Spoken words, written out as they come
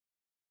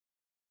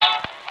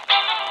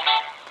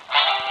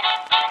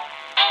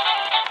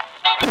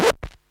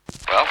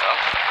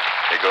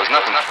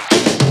Welkom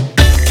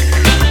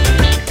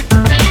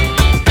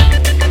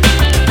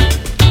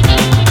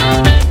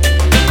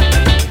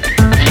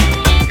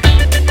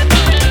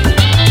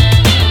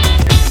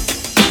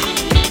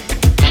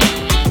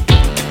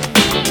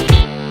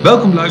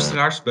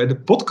luisteraars bij de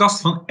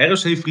podcast van ROC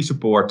Friese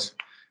Poort.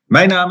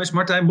 Mijn naam is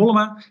Martijn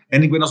Mollema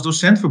en ik ben als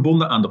docent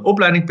verbonden aan de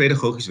opleiding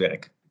Pedagogisch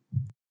Werk.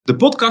 De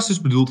podcast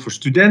is bedoeld voor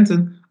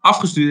studenten,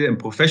 afgestudeerden en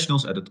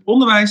professionals uit het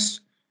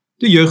onderwijs,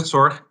 de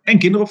jeugdzorg en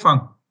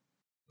kinderopvang.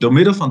 Door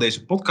middel van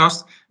deze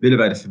podcast willen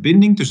wij de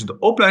verbinding tussen de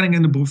opleiding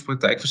en de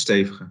beroepspraktijk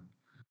verstevigen.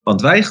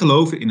 Want wij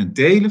geloven in het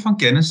delen van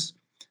kennis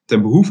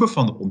ten behoeve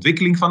van de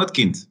ontwikkeling van het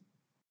kind.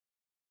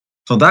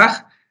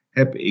 Vandaag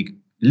heb ik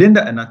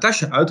Linda en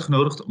Natascha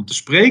uitgenodigd om te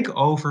spreken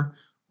over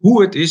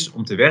hoe het is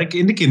om te werken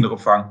in de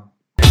kinderopvang.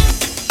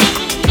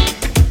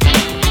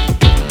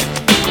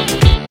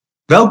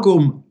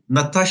 Welkom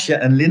Natascha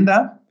en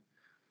Linda.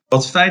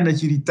 Wat fijn dat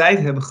jullie tijd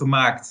hebben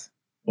gemaakt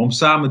om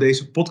samen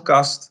deze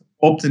podcast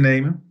op te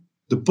nemen.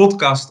 De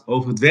podcast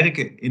over het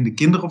werken in de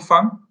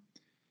kinderopvang.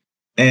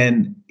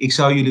 En ik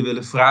zou jullie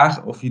willen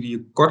vragen of jullie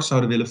je kort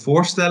zouden willen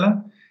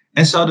voorstellen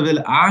en zouden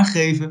willen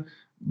aangeven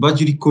wat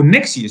jullie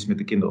connectie is met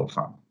de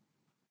kinderopvang.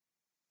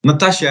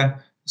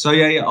 Natascha, zou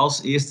jij je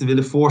als eerste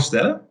willen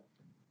voorstellen?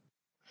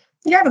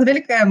 Ja, dat wil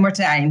ik,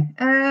 Martijn.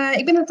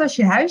 Ik ben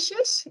Natascha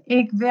Huisjes.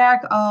 Ik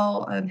werk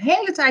al een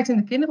hele tijd in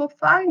de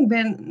kinderopvang. Ik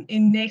ben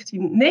in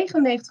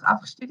 1999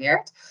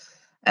 afgestudeerd.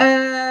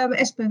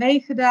 SPW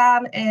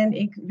gedaan en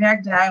ik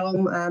werk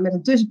daarom met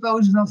een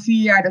tussenpoze van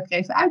 4 jaar dat ik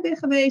even uit ben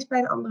geweest bij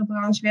een andere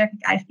branche. Werk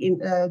ik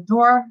eigenlijk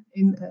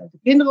in de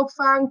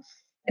kinderopvang.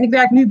 En ik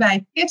werk nu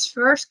bij Kids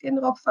First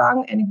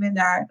kinderopvang en ik ben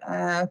daar...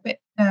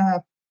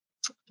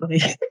 Sorry,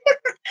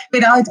 ik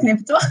ben eruit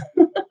knippen, toch?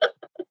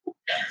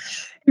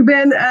 Ik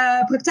ben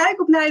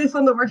praktijkopleider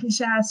van de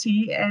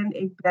organisatie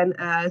en ik ben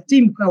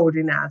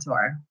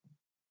teamcoördinator.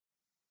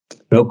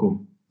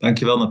 Welkom.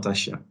 Dankjewel,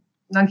 Natascha.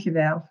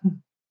 Dankjewel.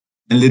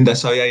 En Linda,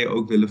 zou jij je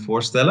ook willen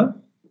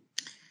voorstellen?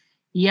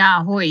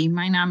 Ja, hoi.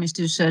 Mijn naam is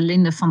dus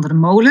Linda van der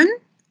Molen.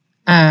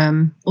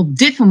 Op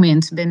dit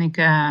moment ben ik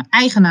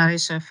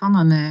eigenaresse van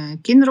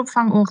een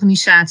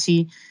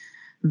kinderopvangorganisatie,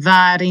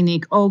 waarin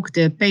ik ook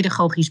de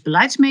pedagogisch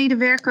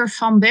beleidsmedewerker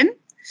van ben.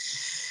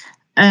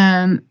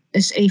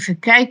 Eens even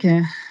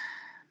kijken.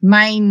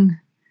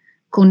 Mijn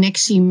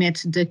connectie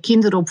met de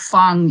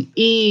kinderopvang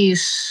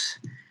is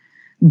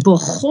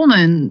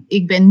begonnen.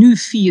 Ik ben nu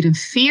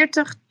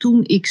 44.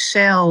 Toen ik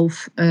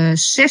zelf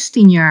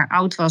 16 jaar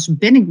oud was,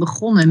 ben ik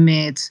begonnen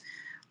met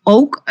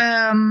ook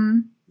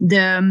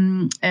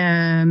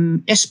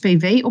de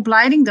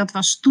SPW-opleiding. Dat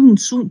was toen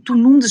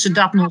noemden ze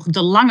dat nog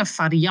de lange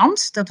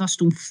variant. Dat was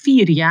toen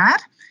 4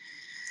 jaar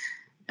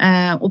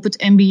op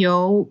het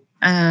mbo.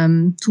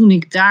 Toen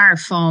ik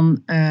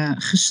daarvan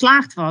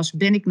geslaagd was,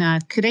 ben ik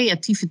naar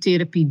creatieve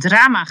therapie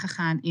drama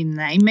gegaan in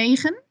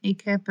Nijmegen.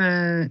 Ik heb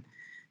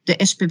de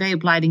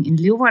SPW-opleiding in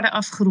Leeuwarden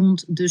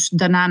afgerond. Dus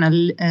daarna naar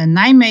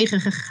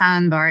Nijmegen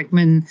gegaan, waar ik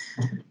mijn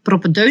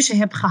propedeuse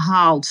heb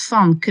gehaald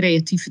van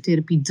creatieve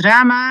therapie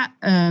drama.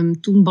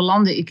 Toen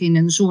belandde ik in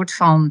een soort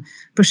van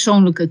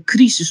persoonlijke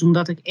crisis,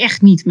 omdat ik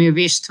echt niet meer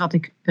wist wat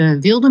ik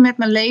wilde met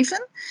mijn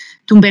leven.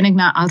 Toen ben ik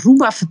naar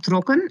Aruba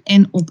vertrokken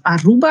en op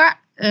Aruba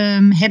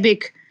heb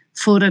ik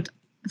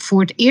voor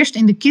het eerst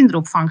in de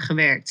kinderopvang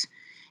gewerkt.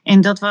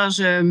 En dat was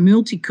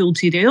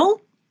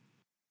multicultureel.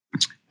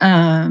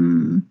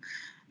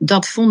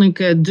 Dat vond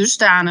ik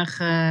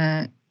dusdanig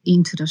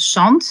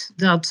interessant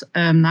dat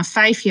na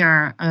 5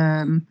 jaar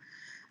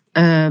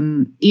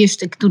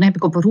toen heb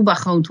ik op Aruba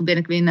gewoond, toen ben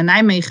ik weer naar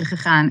Nijmegen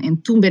gegaan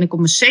en toen ben ik op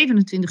mijn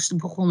 27e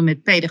begonnen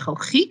met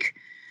pedagogiek.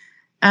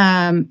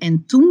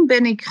 En toen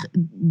ben ik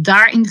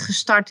daarin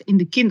gestart in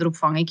de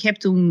kinderopvang. Ik heb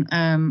toen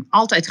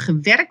altijd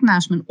gewerkt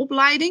naast mijn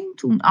opleiding.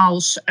 Toen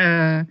als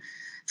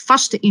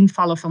vaste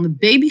invaller van de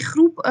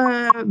babygroep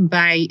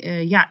bij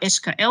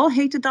SKL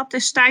heette dat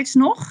destijds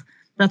nog.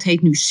 Dat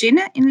heet nu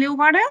Zinnen in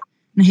Leeuwarden.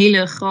 Een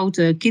hele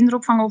grote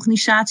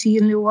kinderopvangorganisatie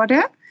hier in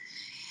Leeuwarden.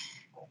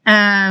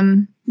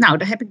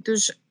 Daar heb ik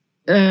dus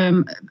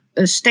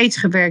steeds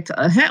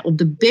gewerkt op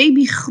de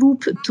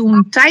babygroep.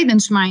 Toen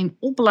tijdens mijn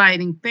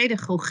opleiding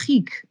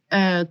pedagogiek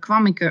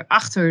kwam ik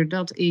erachter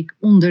dat ik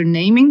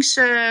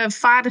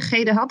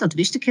ondernemingsvaardigheden had. Dat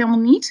wist ik helemaal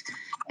niet.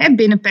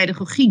 Binnen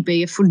pedagogiek ben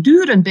je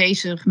voortdurend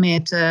bezig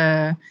met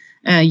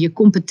je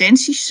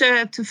competenties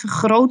te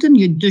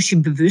vergroten. Dus je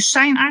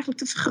bewustzijn eigenlijk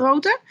te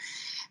vergroten.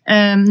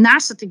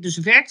 Naast dat ik dus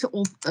werkte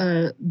op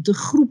de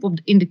groep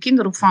in de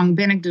kinderopvang,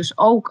 ben ik dus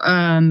ook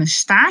mijn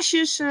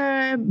stages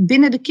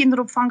binnen de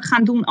kinderopvang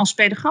gaan doen als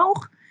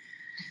pedagoog.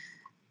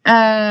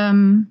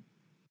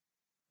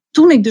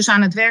 Toen ik dus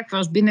aan het werk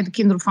was binnen de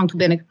kinderopvang, toen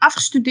ben ik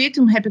afgestudeerd.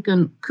 Toen heb ik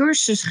een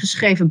cursus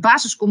geschreven,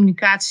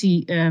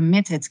 basiscommunicatie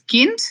met het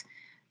kind.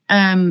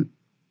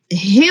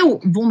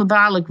 Heel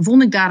wonderbaarlijk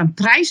won ik daar een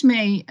prijs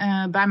mee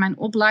bij mijn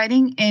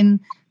opleiding.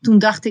 En toen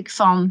dacht ik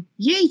van,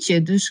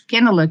 jeetje, dus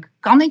kennelijk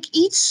kan ik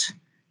iets.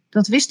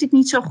 Dat wist ik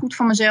niet zo goed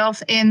van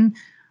mezelf. En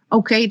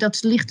oké,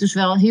 dat ligt dus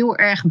wel heel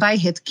erg bij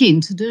het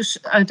kind.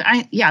 Dus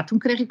uiteindelijk, toen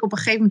kreeg ik op een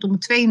gegeven moment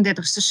op mijn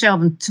 32e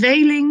zelf een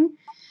tweeling.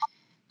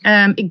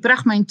 Ik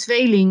bracht mijn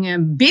tweeling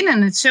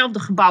binnen hetzelfde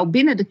gebouw,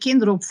 binnen de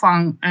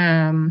kinderopvang,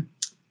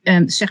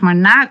 zeg maar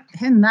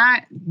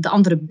naar de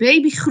andere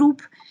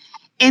babygroep.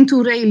 En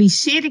toen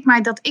realiseerde ik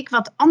mij dat ik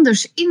wat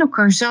anders in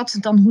elkaar zat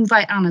dan hoe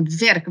wij aan het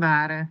werk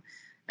waren.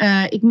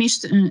 Ik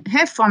miste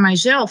van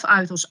mijzelf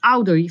uit als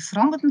ouder. Je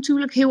verandert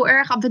natuurlijk heel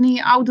erg wanneer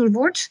je ouder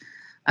wordt.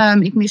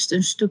 Ik miste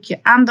een stukje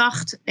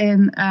aandacht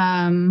en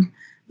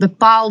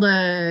bepaalde,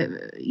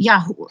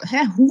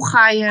 hoe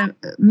ga je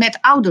met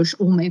ouders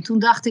om? En toen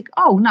dacht ik,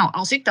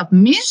 als ik dat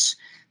mis,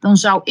 dan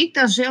zou ik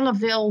daar zelf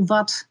wel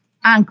wat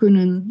aan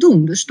kunnen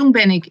doen. Dus toen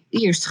ben ik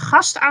eerst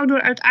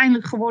gastouder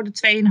uiteindelijk geworden,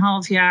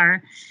 2,5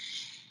 jaar.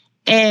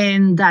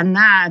 En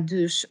daarna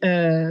dus,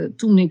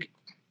 toen ik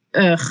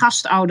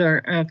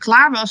gastouder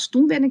klaar was,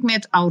 toen ben ik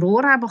met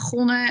Aurora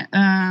begonnen.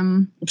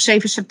 Op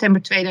 7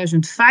 september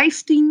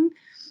 2015,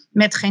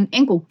 met geen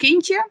enkel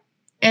kindje.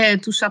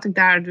 Toen zat ik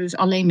daar dus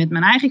alleen met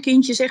mijn eigen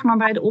kindje, zeg maar,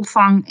 bij de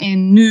opvang.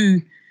 En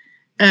nu,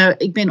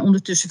 ik ben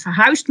ondertussen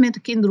verhuisd met de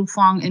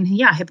kinderopvang.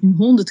 En heb nu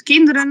 100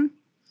 kinderen.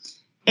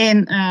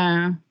 En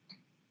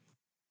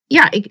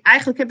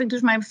eigenlijk heb ik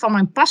dus van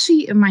mijn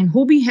passie en mijn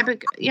hobby,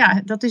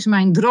 dat is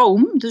mijn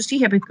droom. Dus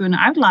die heb ik kunnen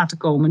uit laten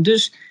komen.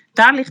 Dus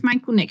daar ligt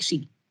mijn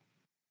connectie.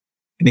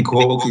 En ik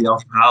hoor ook in jouw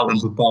verhaal een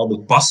bepaalde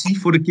passie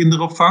voor de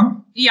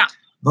kinderopvang. Ja.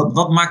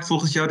 Wat maakt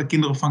volgens jou de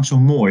kinderopvang zo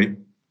mooi?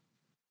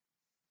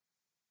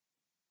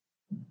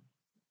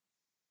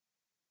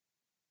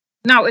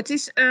 Nou, het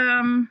is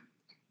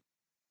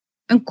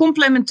een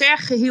complementair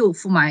geheel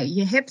voor mij.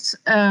 Je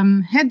hebt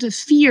de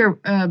 4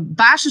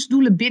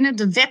 basisdoelen binnen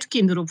de wet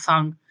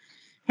kinderopvang.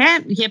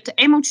 Je hebt de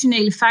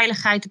emotionele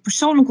veiligheid, de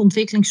persoonlijke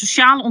ontwikkeling,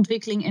 sociale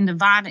ontwikkeling en de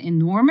waarden en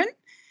normen.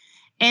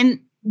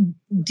 En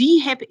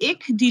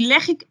die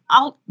leg ik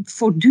al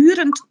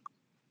voortdurend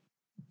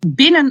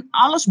binnen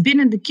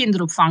de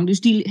kinderopvang. Dus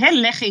die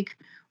leg ik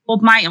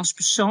op mij als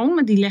persoon,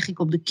 maar die leg ik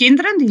op de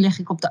kinderen, die leg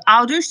ik op de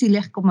ouders, die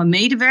leg ik op mijn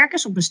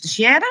medewerkers, op mijn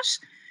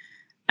stagiaires.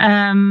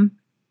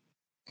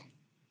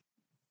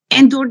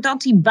 En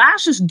doordat die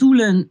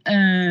basisdoelen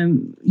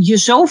je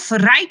zo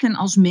verrijken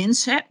als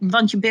mens,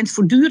 want je bent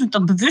voortdurend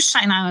dat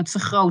bewustzijn aan het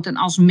vergroten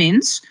als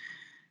mens,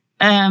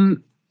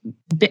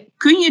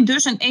 kun je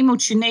dus een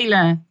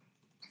emotionele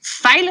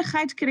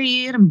veiligheid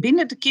creëren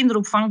binnen de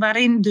kinderopvang,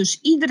 waarin dus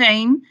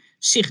iedereen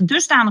zich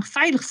dusdanig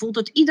veilig voelt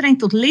dat iedereen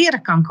tot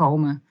leren kan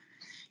komen.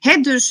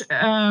 Dus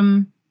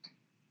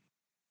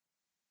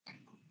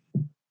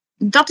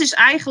dat is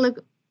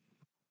eigenlijk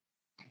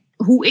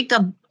hoe ik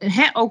dat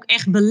ook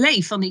echt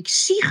beleef. Want ik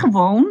zie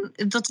gewoon,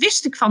 dat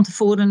wist ik van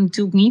tevoren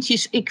natuurlijk niet.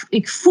 Dus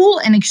ik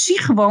voel en ik zie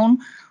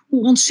gewoon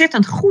hoe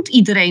ontzettend goed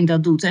iedereen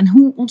dat doet. En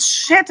hoe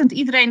ontzettend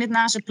iedereen het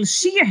naar zijn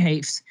plezier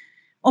heeft.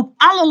 Op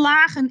alle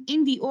lagen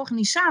in die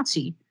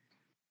organisatie.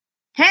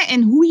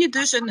 En hoe je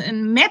dus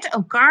met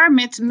elkaar,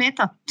 met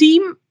dat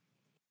team,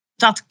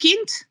 dat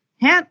kind,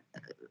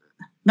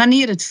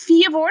 wanneer het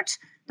 4 wordt,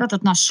 dat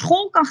het naar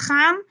school kan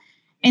gaan.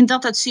 En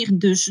dat het zich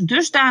dus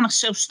dusdanig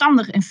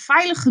zelfstandig en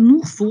veilig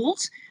genoeg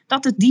voelt,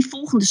 dat het die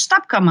volgende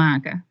stap kan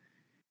maken.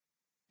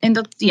 En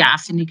dat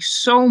vind ik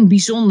zo'n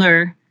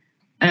bijzonder,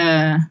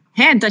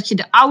 dat je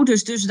de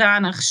ouders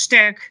dusdanig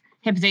sterk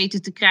hebt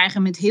weten te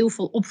krijgen met heel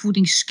veel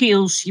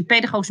opvoedingsskills, je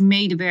pedagogische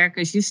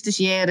medewerkers, je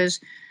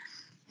stagiaires.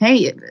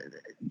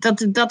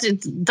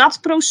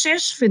 Dat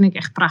proces vind ik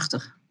echt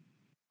prachtig.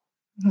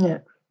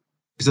 Ja.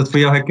 Is dat voor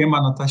jou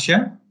herkenbaar,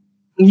 Natascha?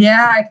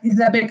 Ja,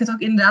 daar ben ik het ook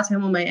inderdaad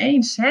helemaal mee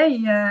eens.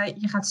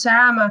 Je gaat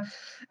samen,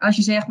 als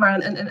je zeg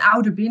maar een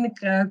ouder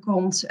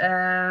binnenkomt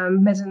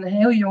met een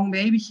heel jong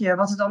babytje,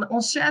 wat het dan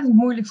ontzettend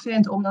moeilijk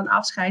vindt om dan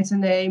afscheid te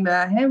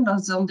nemen, omdat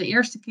het dan de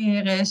eerste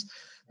keer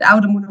is. De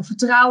ouder moet nog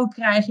vertrouwen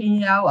krijgen in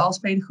jou als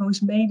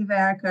pedagogisch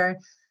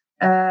medewerker.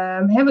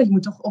 Want je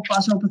moet toch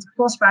oppassen op het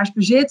kostbaars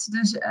bezit.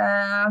 Dus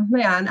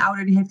een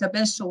ouder die heeft daar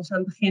best soms aan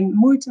het begin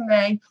moeite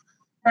mee.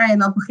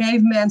 En op een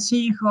gegeven moment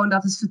zie je gewoon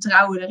dat het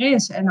vertrouwen er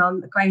is. En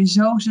dan kan je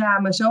zo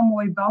samen zo'n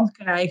mooie band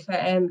krijgen.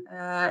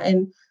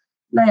 En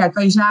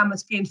kan je samen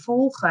het kind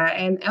volgen.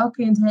 En elk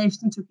kind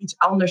heeft natuurlijk iets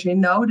anders in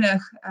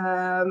nodig.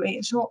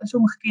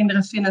 Sommige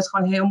kinderen vinden het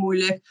gewoon heel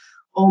moeilijk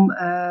om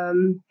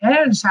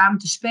samen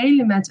te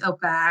spelen met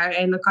elkaar.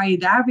 En dan kan je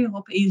daar weer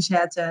op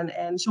inzetten.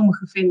 En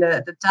sommigen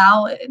vinden de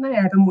taal,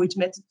 hebben moeite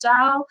met de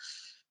taal.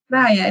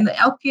 En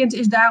elk kind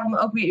is daarom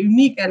ook weer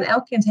uniek. En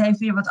elk kind heeft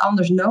weer wat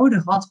anders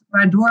nodig.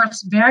 Waardoor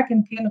het werk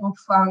in de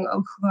kinderopvang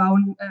ook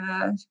gewoon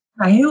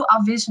heel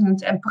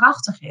afwisselend en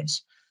prachtig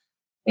is.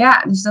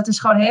 Ja, dus dat is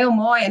gewoon heel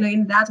mooi. En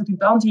inderdaad ook die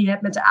band die je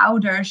hebt met de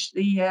ouders.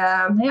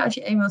 Als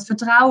je eenmaal het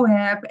vertrouwen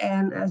hebt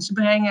en ze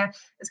brengen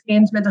het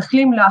kind met een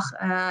glimlach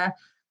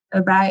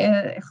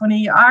gewoon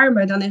in je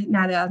armen. Dan is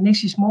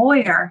niks is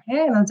mooier.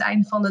 En aan het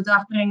einde van de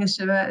dag halen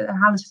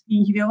ze het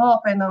kindje weer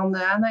op. En dan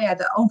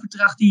de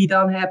overdracht die je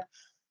dan hebt.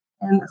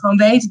 En gewoon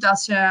weten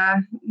dat ze,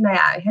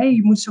 je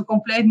moet zo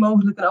compleet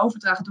mogelijk een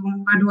overdracht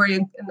doen, waardoor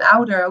je een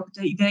ouder ook het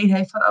idee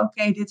heeft van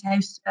oké, dit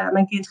heeft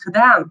mijn kind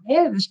gedaan.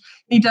 Hè?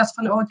 Dus niet dat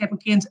van ik heb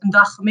mijn kind een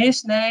dag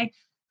gemist. Nee,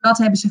 dat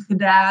hebben ze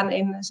gedaan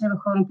en ze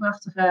hebben gewoon een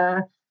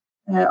prachtige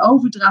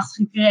overdracht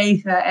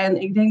gekregen.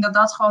 En ik denk dat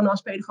dat gewoon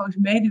als pedagogisch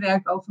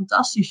medewerker ook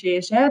fantastisch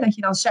is. Hè? Dat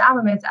je dan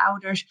samen met de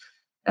ouders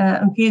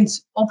een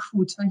kind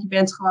opvoedt. Want je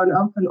bent gewoon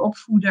ook een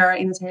opvoeder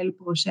in het hele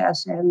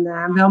proces. En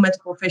wel met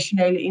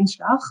professionele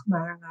inslag.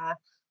 Maar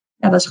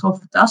dat is gewoon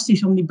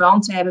fantastisch om die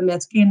band te hebben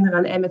met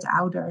kinderen en met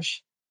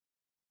ouders.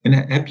 En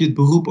heb je het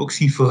beroep ook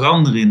zien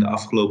veranderen in de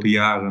afgelopen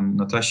jaren,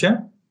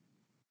 Natascha?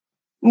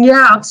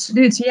 Ja,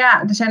 absoluut.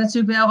 Ja, er zijn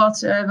natuurlijk wel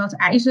wat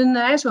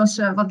eisen, zoals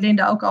wat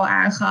Linda ook al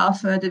aangaf.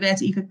 De wet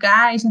IKK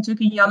is natuurlijk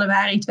in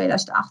januari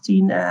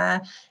 2018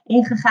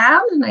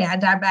 ingegaan. Nou ja,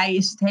 daarbij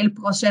is het hele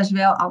proces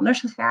wel anders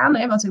gegaan.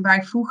 Waar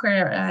ik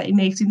vroeger in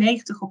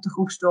 1990 op de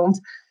groep stond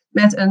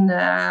met een,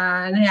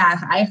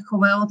 eigenlijk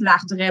gewoon wel wat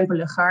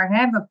laagdrempeliger.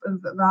 Hè.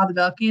 We hadden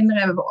wel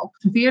kinderen en we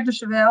observeerden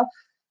ze wel.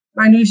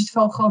 Maar nu is het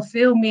gewoon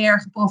veel meer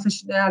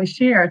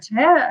geprofessionaliseerd.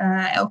 Hè.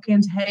 Elk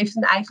kind heeft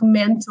een eigen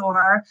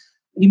mentor.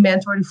 Die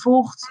mentor die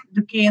volgt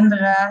de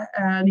kinderen,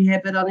 die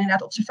hebben dan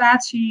inderdaad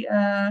observatie.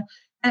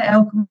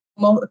 Elk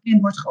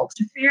kind wordt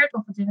geobserveerd,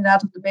 of het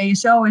inderdaad op de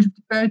BSO is, op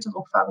de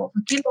peuteropvang of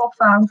de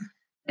kinderopvang.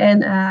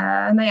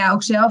 En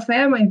ook zelf,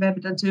 maar we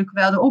hebben natuurlijk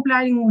wel de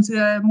opleiding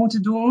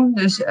moeten doen.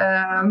 Dus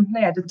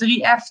de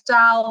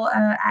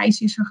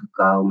 3F-taal-eis is er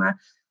gekomen.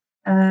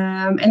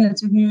 En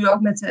natuurlijk nu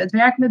ook met het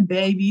werk met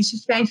baby's,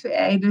 het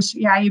VVE. Dus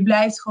ja, je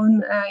blijft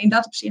gewoon, in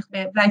dat opzicht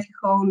blijf je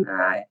gewoon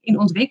in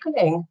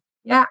ontwikkeling.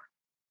 Ja.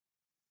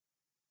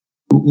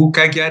 Hoe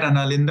kijk jij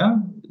daarnaar,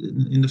 Linda,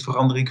 in de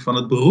verandering van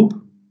het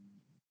beroep?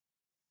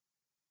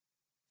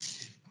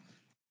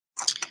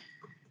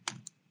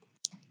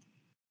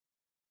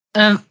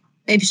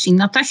 Even zien,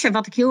 Natascha,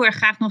 wat ik heel erg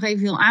graag nog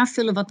even wil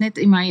aanvullen, wat net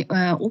in mij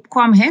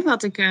opkwam.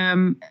 Wat ik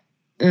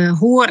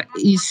hoor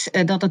is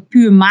dat het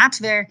puur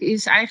maatwerk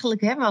is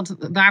eigenlijk,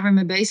 waar we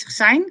mee bezig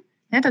zijn.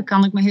 Daar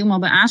kan ik me helemaal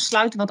bij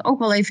aansluiten. Wat ook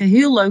wel even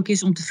heel leuk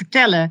is om te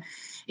vertellen,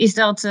 is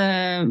dat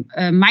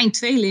mijn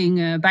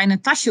tweeling bij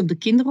Natascha op de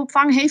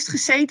kinderopvang heeft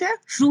gezeten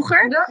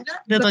vroeger. Ja,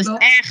 dat was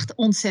echt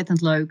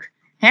ontzettend leuk.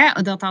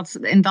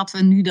 En dat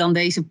we nu dan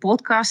deze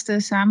podcast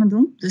samen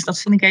doen. Dus dat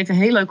vind ik even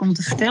heel leuk om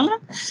te vertellen.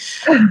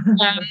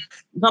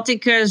 Wat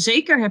ik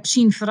zeker heb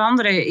zien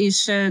veranderen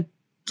is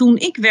toen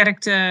ik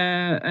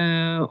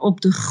werkte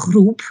op de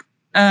groep.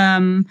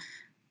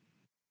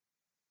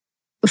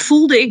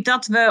 Voelde ik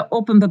dat we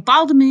op een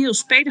bepaalde manier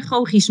als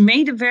pedagogisch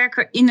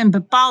medewerker in een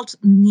bepaald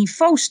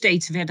niveau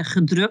steeds werden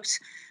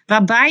gedrukt.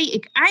 Waarbij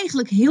ik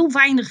eigenlijk heel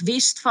weinig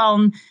wist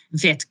van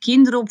wet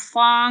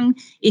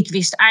kinderopvang. Ik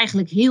wist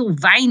eigenlijk heel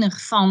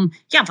weinig van,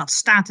 wat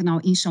staat er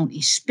nou in zo'n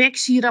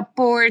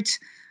inspectierapport?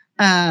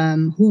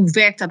 Hoe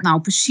werkt dat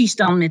nou precies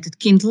dan met het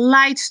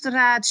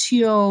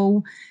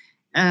kind-leidsterratio?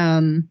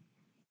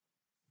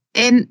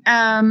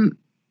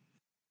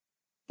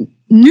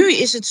 Nu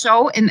is het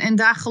zo, en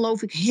daar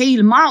geloof ik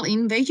helemaal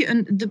in, weet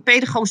je, de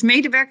pedagogisch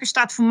medewerker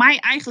staat voor mij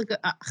eigenlijk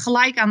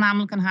gelijk aan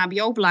namelijk een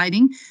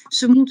hbo-opleiding.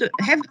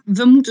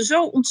 We moeten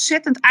zo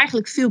ontzettend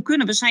eigenlijk veel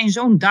kunnen. We zijn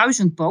zo'n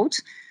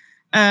duizendpoot.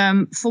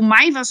 Voor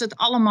mij was het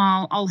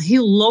allemaal al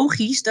heel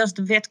logisch dat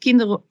de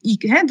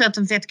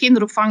wet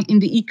kinderopvang in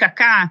de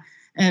IKK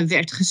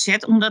werd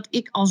gezet, omdat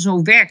ik al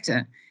zo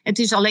werkte. Het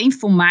is alleen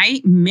voor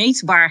mij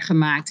meetbaar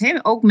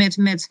gemaakt, ook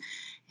met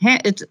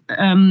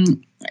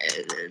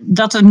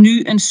dat er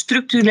nu een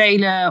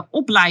structurele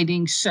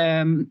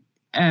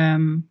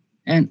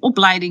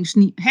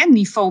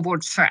opleidingsniveau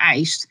wordt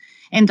vereist.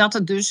 En dat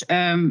het dus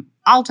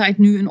altijd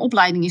nu een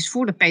opleiding is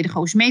voor de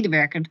pedagogisch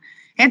medewerker.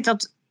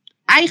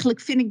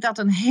 Eigenlijk vind ik dat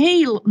een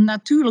heel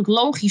natuurlijk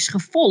logisch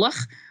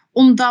gevolg.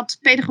 Omdat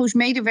pedagogisch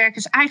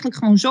medewerkers eigenlijk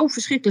gewoon zo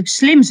verschrikkelijk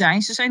slim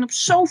zijn. Ze zijn op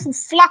zoveel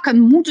vlakken,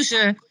 moeten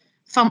ze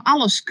van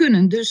alles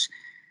kunnen. Dus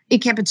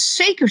ik heb het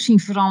zeker zien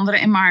veranderen.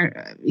 En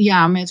maar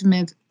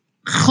met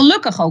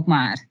gelukkig ook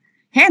maar.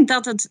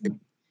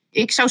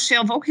 Ik zou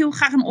zelf ook heel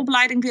graag een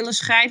opleiding willen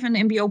schrijven.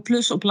 Een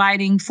MBO-plus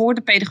opleiding voor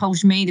de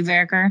pedagogisch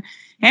medewerker.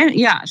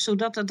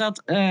 Zodat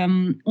dat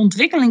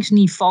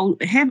ontwikkelingsniveau,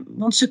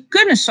 want ze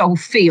kunnen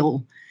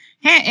zoveel.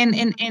 En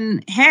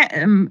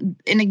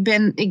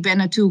ik ben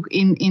natuurlijk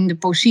in de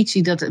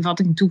positie wat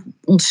ik natuurlijk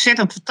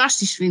ontzettend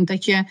fantastisch vind.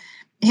 Dat je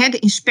de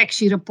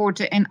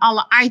inspectierapporten en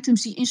alle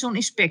items die in zo'n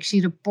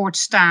inspectierapport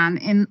staan.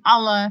 En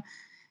alle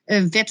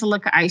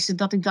wettelijke eisen,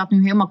 dat ik dat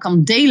nu helemaal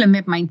kan delen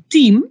met mijn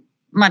team.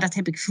 Maar dat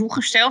heb ik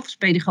vroeger zelf als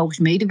pedagogisch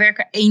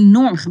medewerker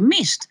enorm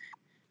gemist.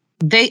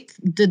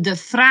 De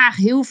vraag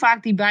heel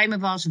vaak die bij me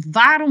was,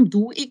 waarom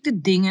doe ik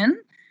de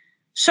dingen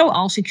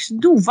zoals ik ze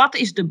doe?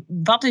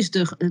 Wat is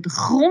de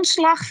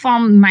grondslag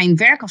van mijn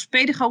werk als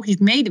pedagogisch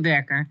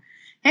medewerker?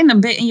 En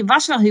je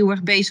was wel heel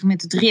erg bezig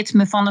met het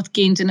ritme van het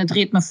kind en het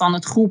ritme van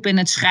het groep en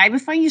het schrijven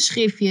van je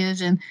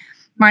schriftjes.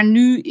 Maar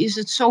nu is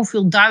het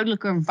zoveel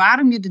duidelijker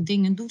waarom je de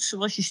dingen doet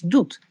zoals je ze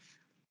doet.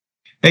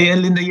 Hey, en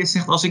Linda, je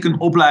zegt als ik een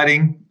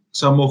opleiding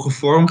zou mogen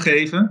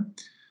vormgeven,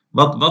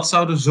 Wat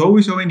zou er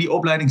sowieso in die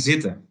opleiding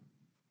zitten?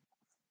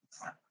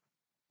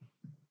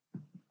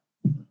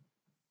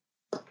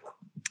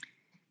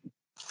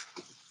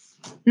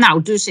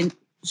 Nou, dus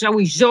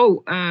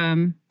sowieso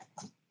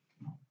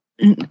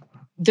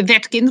de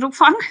wet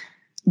kinderopvang,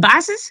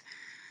 basis.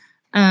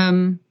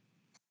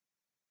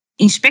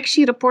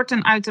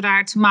 Inspectierapporten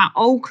uiteraard, maar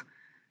ook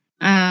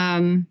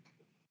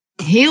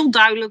heel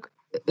duidelijk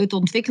het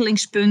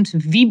ontwikkelingspunt,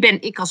 wie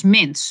ben ik als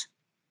mens?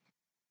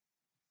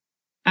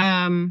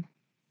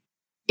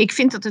 Ik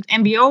vind dat het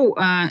mbo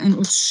een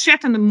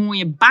ontzettende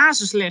mooie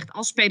basis legt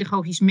als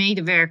pedagogisch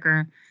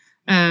medewerker,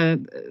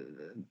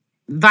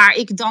 waar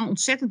ik dan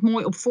ontzettend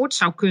mooi op voort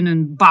zou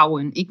kunnen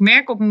bouwen. Ik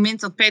merk op het moment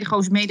dat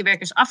pedagogische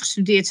medewerkers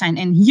afgestudeerd zijn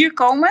en hier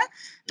komen,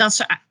 dat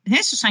ze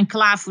zijn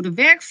klaar voor de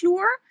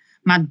werkvloer.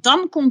 Maar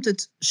dan komt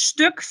het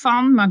stuk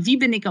van, maar wie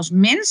ben ik als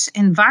mens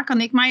en waar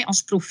kan ik mij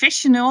als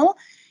professional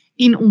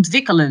in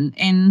ontwikkelen?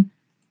 En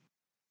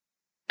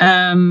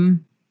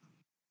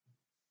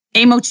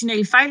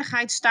emotionele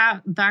veiligheid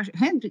staat daar,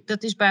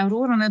 dat is bij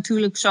Aurora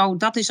natuurlijk zo,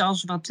 dat is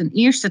als wat ten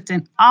eerste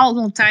ten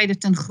alle tijden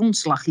ten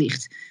grondslag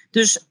ligt.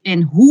 Dus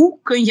en hoe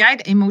kun jij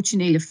de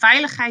emotionele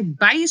veiligheid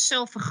bij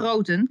jezelf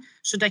vergroten,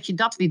 zodat je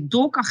dat weer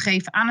door kan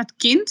geven aan het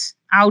kind,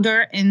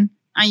 ouder en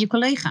aan je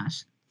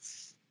collega's?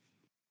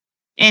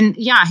 En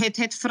ja,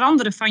 het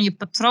veranderen van je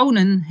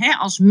patronen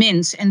als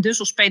mens en dus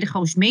als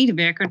pedagogisch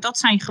medewerker, dat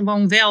zijn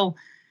gewoon wel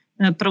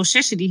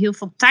processen die heel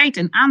veel tijd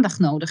en aandacht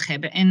nodig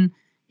hebben. En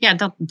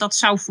ja, dat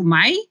zou voor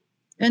mij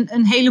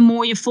een hele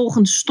mooie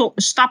volgende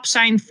stap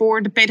zijn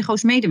voor de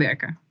pedagogisch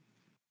medewerker.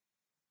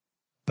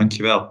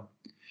 Dankjewel.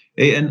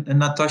 Hey, en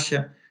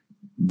Natascha,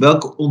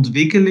 welke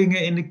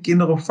ontwikkelingen in de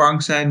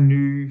kinderopvang zijn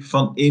nu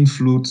van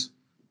invloed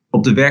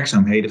op de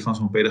werkzaamheden van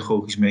zo'n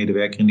pedagogisch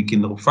medewerker in de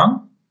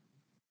kinderopvang?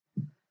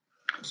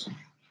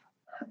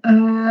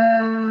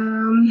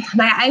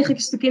 Eigenlijk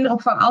is de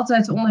kinderopvang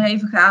altijd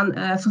onderhevig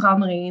aan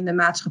veranderingen in de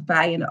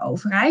maatschappij en de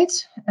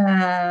overheid.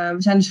 We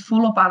zijn dus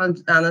volop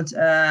aan het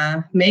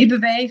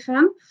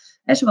meebewegen.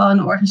 Zowel in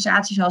de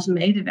organisaties als de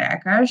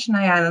medewerkers.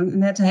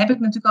 Net heb ik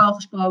natuurlijk al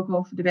gesproken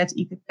over de wet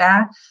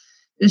IKK.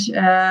 Dus,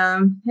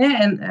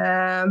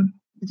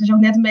 het is ook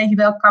net een beetje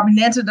welk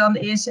kabinet er dan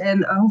is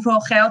en hoeveel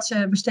geld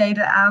ze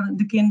besteden aan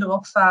de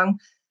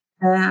kinderopvang.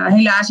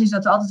 Helaas is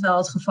dat altijd wel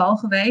het geval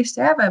geweest.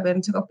 Hè. We hebben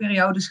natuurlijk ook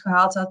periodes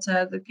gehad dat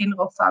de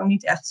kinderopvang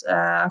niet echt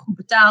goed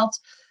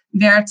betaald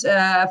werd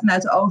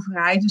vanuit de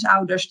overheid. Dus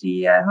ouders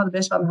die hadden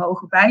best wel een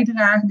hoge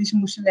bijdrage die ze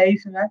moesten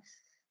leveren.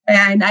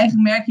 En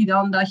eigenlijk merk je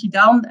dan dat je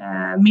dan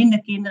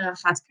minder kinderen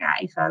gaat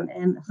krijgen.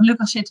 En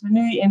gelukkig zitten we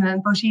nu in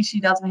een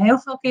positie dat we heel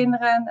veel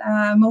kinderen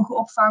mogen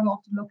opvangen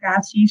op de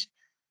locaties.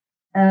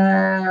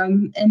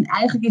 En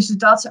eigenlijk is het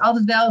dat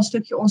altijd wel een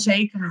stukje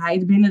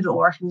onzekerheid binnen de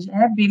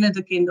organisatie, binnen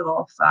de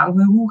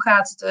kinderopvang. Hoe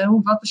gaat het?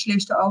 Wat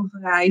beslist de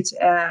overheid?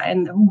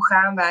 En hoe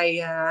gaan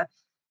wij?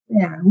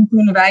 Hoe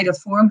kunnen wij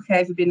dat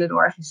vormgeven binnen de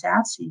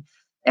organisatie?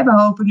 En we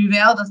hopen nu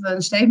wel dat we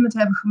een statement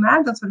hebben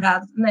gemaakt, dat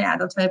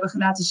we hebben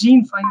laten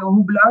zien van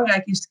hoe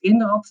belangrijk is de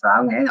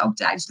kinderopvang. Hè? Ook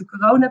tijdens de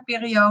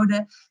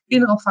coronaperiode.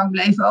 Kinderopvang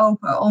bleef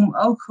open om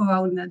ook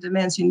gewoon de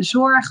mensen in de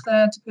zorg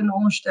te kunnen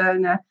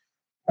ondersteunen.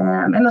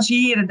 En dan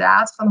zie je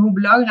inderdaad van hoe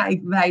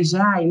belangrijk wij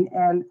zijn.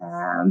 En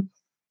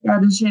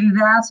dus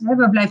inderdaad,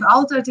 we blijven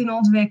altijd in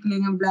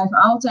ontwikkeling. We blijven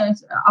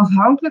altijd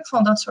afhankelijk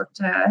van dat soort,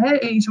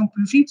 in zo'n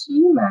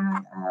positie.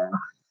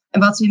 En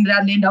wat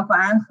inderdaad Linda ook al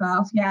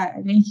aangaf,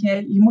 weet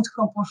je moet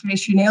gewoon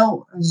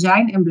professioneel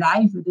zijn en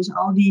blijven. Dus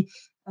al die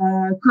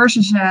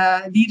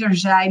cursussen die er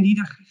zijn, die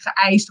er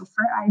geëist of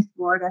vereist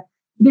worden.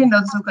 Ik denk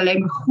dat het ook alleen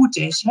maar goed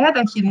is.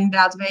 Dat je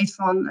inderdaad weet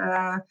van,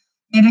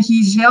 dat je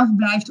jezelf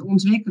blijft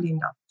ontwikkelen in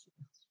dat.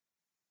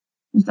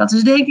 Dus dat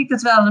is denk ik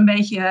het wel een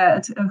beetje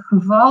het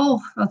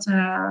geval wat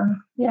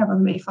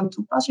een beetje van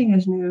toepassing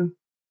is nu.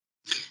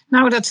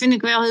 Nou, dat vind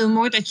ik wel heel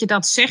mooi dat je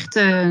dat zegt,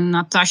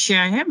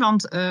 Natascha.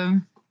 Want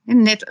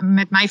net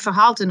met mijn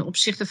verhaal ten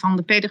opzichte van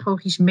de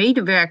pedagogisch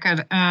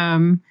medewerker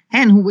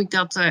en hoe ik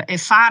dat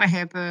ervaren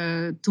heb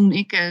toen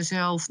ik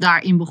zelf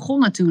daarin begon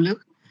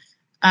natuurlijk.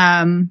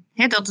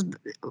 Dat het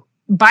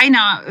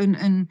bijna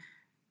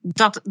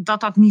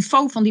dat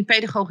niveau van die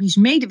pedagogisch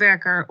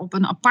medewerker op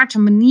een aparte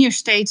manier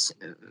steeds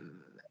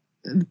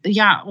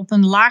op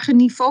een lager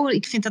niveau.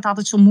 Ik vind dat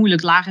altijd zo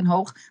moeilijk, laag en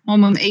hoog,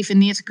 om hem even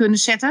neer te kunnen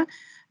zetten.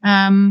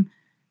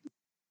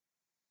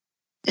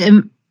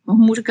 Hoe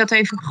moet ik dat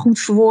even goed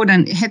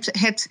verwoorden?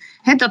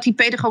 Dat die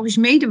pedagogisch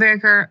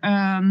medewerker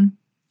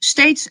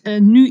steeds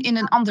nu in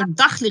een ander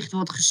daglicht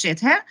wordt gezet.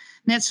 Hè?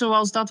 Net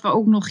zoals dat we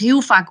ook nog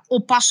heel vaak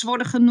oppas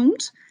worden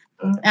genoemd.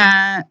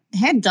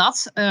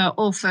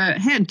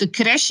 De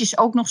crash is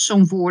ook nog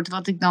zo'n woord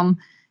wat ik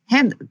dan...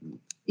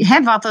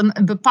 wat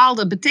een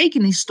bepaalde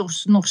betekenis toch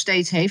nog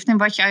steeds heeft. En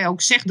wat jij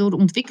ook zegt door de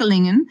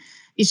ontwikkelingen,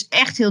 is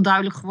echt heel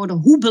duidelijk geworden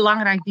hoe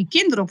belangrijk die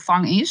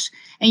kinderopvang is.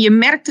 En je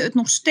merkte het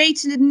nog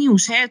steeds in het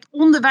nieuws. Het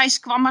onderwijs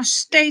kwam maar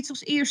steeds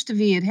als eerste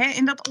weer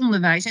in dat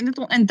onderwijs.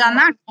 En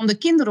daarna kwam de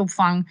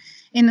kinderopvang.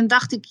 En dan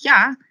dacht ik,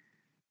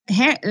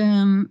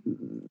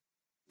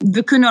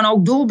 we kunnen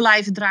ook door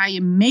blijven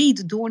draaien,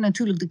 mede door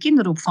natuurlijk de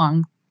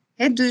kinderopvang.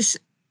 Dus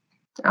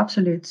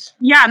Absoluut.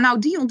 ja, nou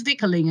die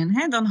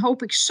ontwikkelingen. Dan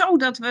hoop ik zo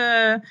dat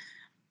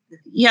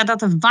dat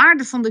de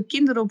waarde van de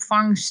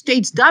kinderopvang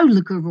steeds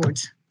duidelijker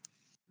wordt.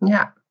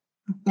 Ja,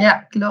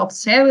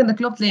 klopt. Dat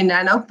klopt, Linda.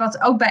 En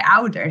ook bij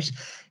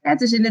ouders.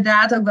 Het is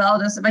inderdaad ook wel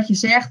dat wat je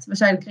zegt, we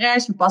zijn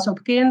crash, we passen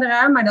op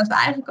kinderen, maar dat we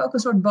eigenlijk ook een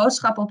soort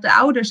boodschap op de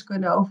ouders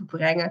kunnen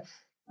overbrengen.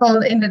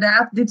 Van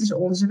inderdaad, dit is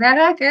ons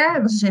werk.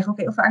 En ze zeggen ook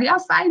heel vaak, ja,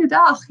 fijne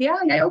dag.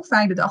 Ja, jij ook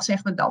fijne dag,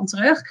 zeggen we dan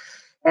terug.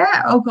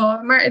 Ja, ook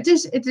al, maar het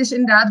is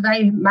inderdaad,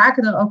 wij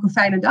maken er ook een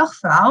fijne dag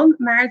van.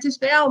 Maar het is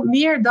wel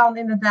meer dan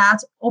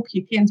inderdaad op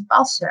je kind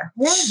passen.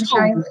 We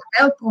zijn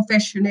wel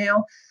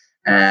professioneel.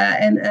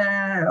 En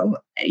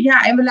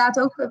we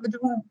laten ook,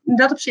 in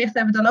dat opzicht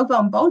hebben we dan ook wel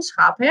een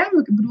boodschap.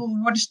 Ik bedoel, we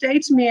worden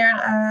steeds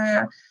meer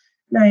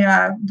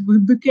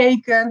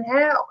bekeken.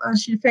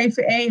 Als je de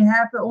VVE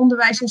hebt,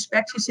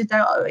 onderwijsinspectie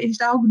is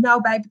daar ook nauw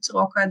bij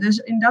betrokken. Dus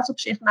in dat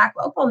opzicht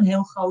maken we ook wel een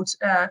heel groot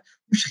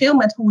verschil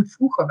met hoe het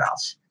vroeger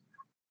was.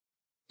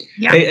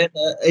 Ja. Hey,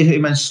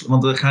 even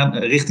want we gaan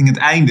richting het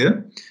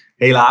einde.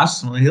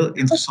 Helaas, een heel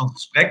interessant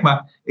gesprek.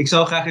 Maar ik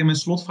zou graag in mijn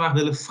slotvraag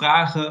willen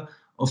vragen,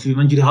 want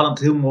jullie hadden het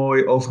heel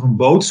mooi over een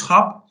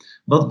boodschap.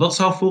 Wat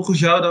zou volgens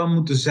jou dan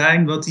moeten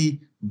zijn, wat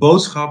die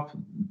boodschap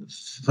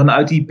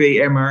vanuit die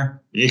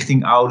PM'er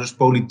richting ouders,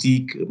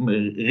 politiek,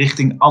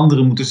 richting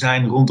anderen moeten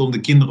zijn rondom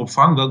de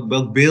kinderopvang?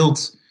 Welk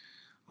beeld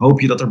hoop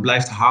je dat er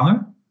blijft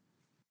hangen?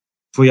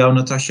 Voor jou,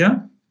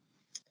 Natascha?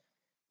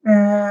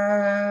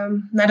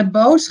 De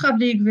boodschap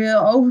die ik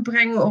wil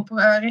overbrengen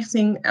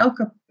richting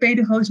elke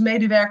pedagogisch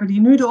medewerker die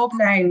nu de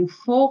opleiding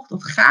volgt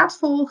of gaat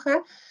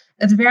volgen.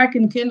 Het werk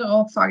in de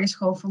kinderopvang is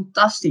gewoon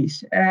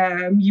fantastisch.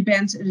 Je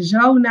bent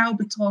zo nauw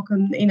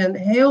betrokken in een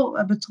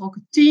heel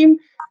betrokken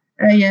team.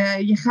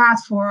 Je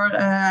gaat voor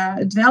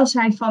het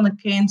welzijn van een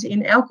kind.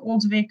 In elke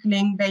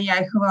ontwikkeling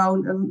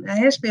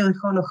speel je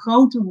gewoon een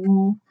grote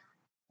rol.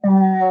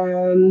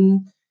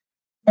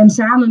 En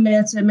samen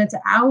met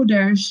de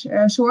ouders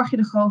zorg je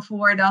er gewoon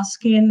voor dat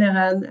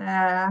kinderen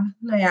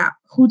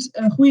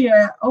een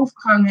goede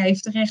overgang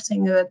heeft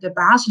richting de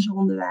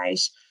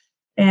basisonderwijs.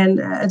 En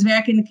het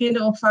werk in de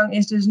kinderopvang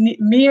is dus niet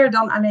meer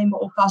dan alleen maar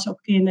oppassen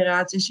op kinderen.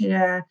 Het is,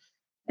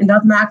 en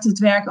dat maakt het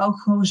werk ook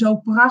gewoon zo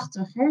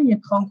prachtig. Hè? Je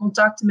hebt gewoon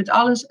contacten met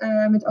alles,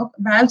 ook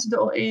buiten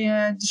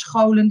de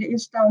scholen, de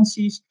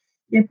instanties.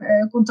 Je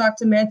hebt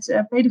contacten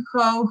met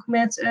pedagoog,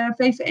 met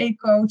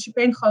VVE-coach,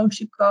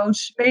 pedagogische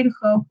coach,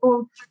 pedagoog,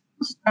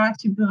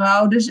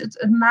 consultatiebureau. Dus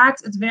het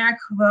maakt het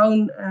werk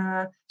gewoon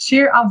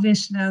zeer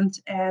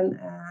afwisselend.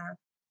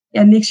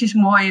 En niks is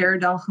mooier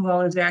dan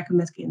gewoon het werken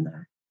met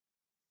kinderen.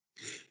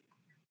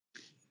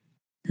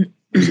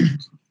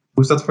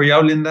 Hoe is dat voor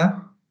jou,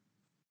 Linda?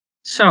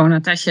 Zo,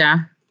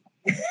 Natascha.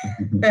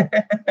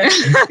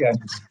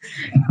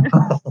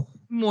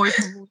 Mooi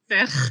verwoord,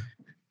 zeg.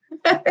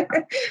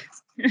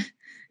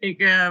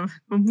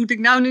 Wat moet ik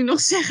nou nu nog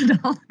zeggen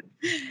dan?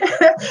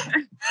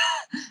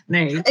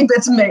 Nee. Ik ben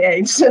het ermee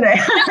eens.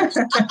 Nee.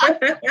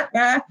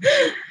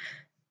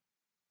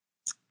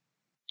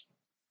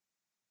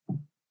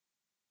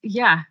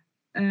 Ja.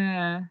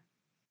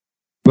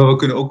 Maar we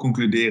kunnen ook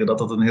concluderen dat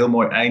dat een heel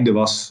mooi einde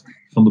was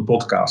van de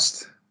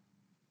podcast.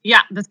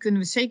 Ja, dat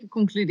kunnen we zeker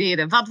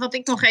concluderen. Wat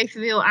ik nog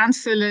even wil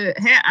aanvullen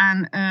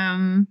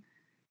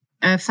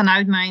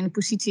vanuit mijn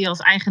positie als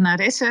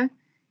eigenaresse,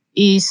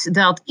 is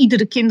dat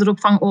iedere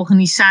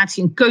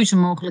kinderopvangorganisatie een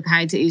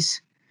keuzemogelijkheid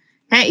is.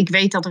 Ik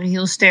weet dat er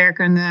heel sterk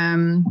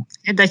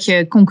dat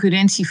je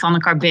concurrentie van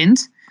elkaar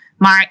bent.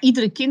 Maar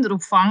iedere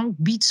kinderopvang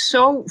biedt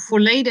zo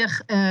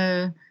volledig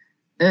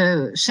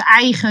zijn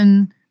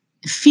eigen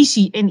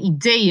visie en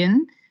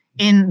ideeën.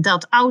 En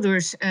dat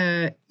ouders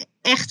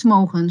echt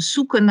mogen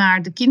zoeken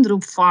naar de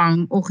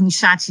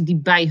kinderopvangorganisatie die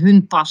bij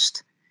hun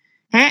past.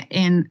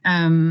 En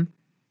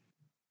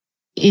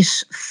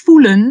is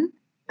voelen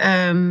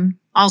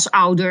als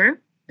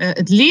ouder.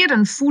 Het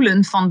leren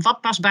voelen van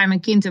wat past bij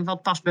mijn kind en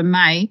wat past bij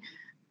mij.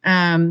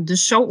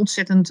 Dus zo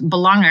ontzettend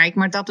belangrijk.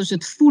 Maar dat dus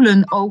het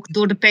voelen ook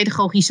door de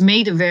pedagogische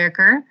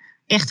medewerker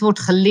echt wordt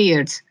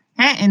geleerd.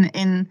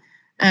 En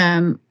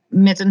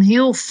met een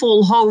heel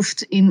vol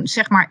hoofd in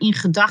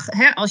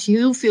gedachten. Als je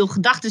heel veel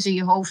gedachten in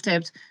je hoofd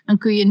hebt, dan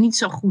kun je niet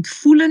zo goed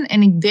voelen.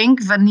 En ik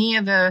denk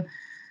wanneer we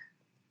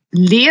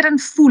leren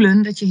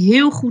voelen, dat je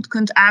heel goed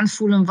kunt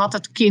aanvoelen wat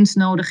het kind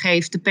nodig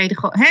heeft. De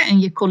pedagoog, en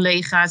je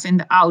collega's en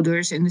de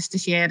ouders en de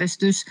stagiaires.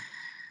 Dus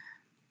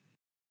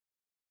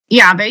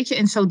ja, weet je,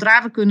 en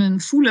zodra we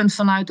kunnen voelen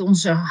vanuit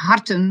onze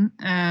harten,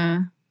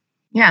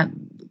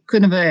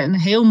 kunnen we een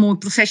heel mooi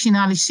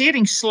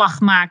professionaliseringsslag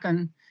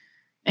maken.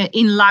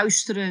 In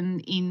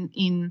luisteren,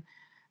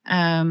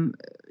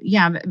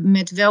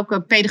 met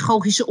welke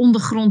pedagogische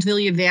ondergrond wil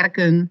je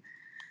werken.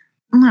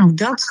 Nou,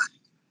 dat.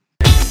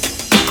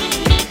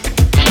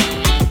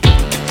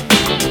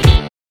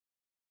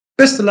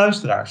 Beste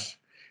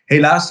luisteraars,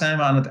 helaas zijn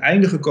we aan het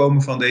einde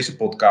gekomen van deze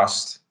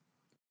podcast.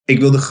 Ik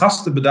wil de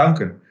gasten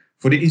bedanken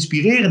voor de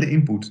inspirerende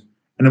input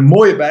en een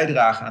mooie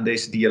bijdrage aan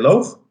deze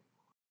dialoog.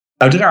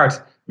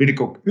 Uiteraard wil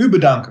ik ook u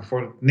bedanken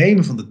voor het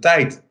nemen van de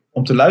tijd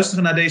om te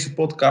luisteren naar deze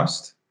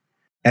podcast.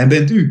 En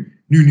bent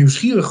u nu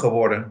nieuwsgierig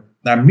geworden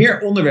naar meer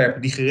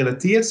onderwerpen die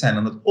gerelateerd zijn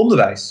aan het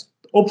onderwijs,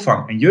 de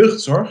opvang en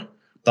jeugdzorg?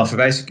 Dan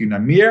verwijs ik u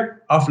naar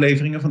meer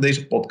afleveringen van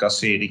deze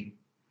podcastserie.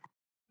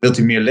 Wilt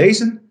u meer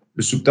lezen?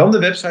 Bezoek dan de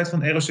website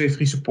van ROC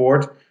Friese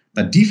Poort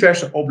naar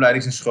diverse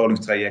opleidings- en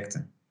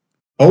scholingstrajecten.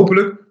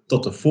 Hopelijk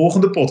tot de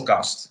volgende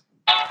podcast.